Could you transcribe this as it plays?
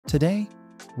Today,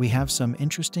 we have some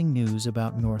interesting news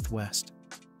about North West.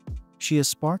 She has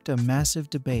sparked a massive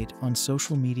debate on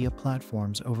social media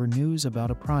platforms over news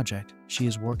about a project she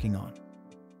is working on.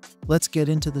 Let's get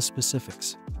into the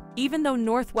specifics. Even though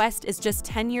North West is just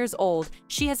 10 years old,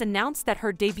 she has announced that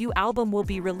her debut album will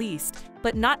be released,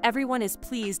 but not everyone is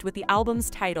pleased with the album's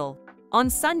title. On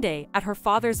Sunday, at her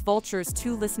father's Vultures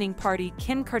 2 listening party,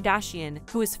 Kim Kardashian,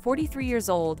 who is 43 years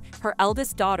old, her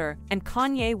eldest daughter, and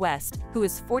Kanye West, who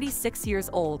is 46 years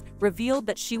old, revealed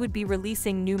that she would be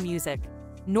releasing new music.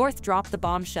 North dropped the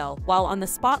bombshell while on the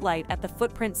spotlight at the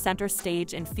Footprint Center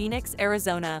stage in Phoenix,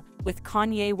 Arizona, with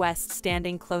Kanye West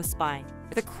standing close by.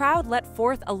 The crowd let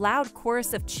forth a loud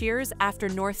chorus of cheers after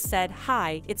North said,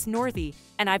 "Hi, it's Northy,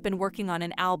 and I've been working on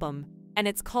an album, and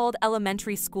it's called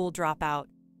Elementary School Dropout."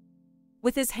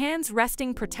 With his hands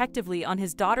resting protectively on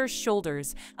his daughter's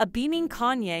shoulders, a beaming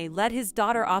Kanye led his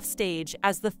daughter off stage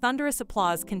as the thunderous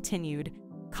applause continued.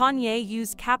 Kanye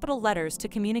used capital letters to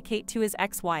communicate to his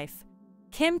ex-wife,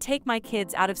 "Kim, take my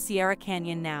kids out of Sierra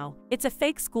Canyon now. It's a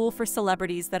fake school for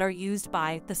celebrities that are used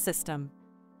by the system."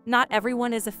 Not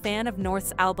everyone is a fan of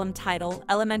North's album title,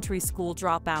 Elementary School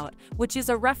Dropout, which is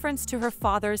a reference to her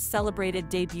father's celebrated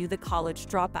debut, The College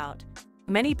Dropout.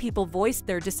 Many people voiced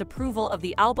their disapproval of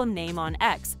the album name on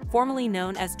X, formerly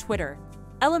known as Twitter.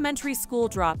 Elementary School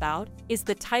Dropout is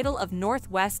the title of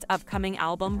North West's upcoming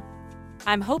album.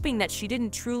 "I'm hoping that she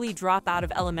didn't truly drop out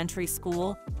of elementary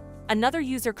school." Another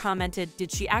user commented,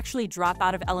 "Did she actually drop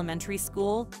out of elementary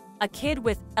school? A kid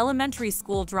with Elementary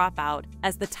School Dropout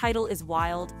as the title is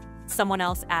wild." Someone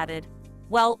else added,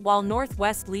 "Well, while North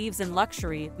West lives in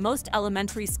luxury, most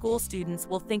elementary school students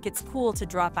will think it's cool to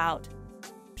drop out."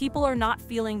 People are not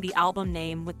feeling the album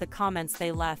name with the comments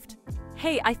they left.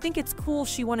 "Hey, I think it's cool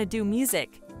she wanna do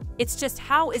music. It's just,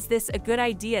 how is this a good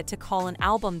idea to call an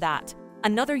album that?"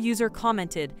 Another user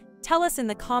commented, "Tell us in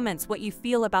the comments what you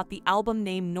feel about the album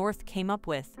name North came up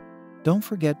with." Don't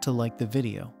forget to like the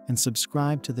video and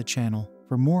subscribe to the channel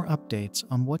for more updates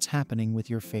on what's happening with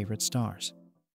your favorite stars.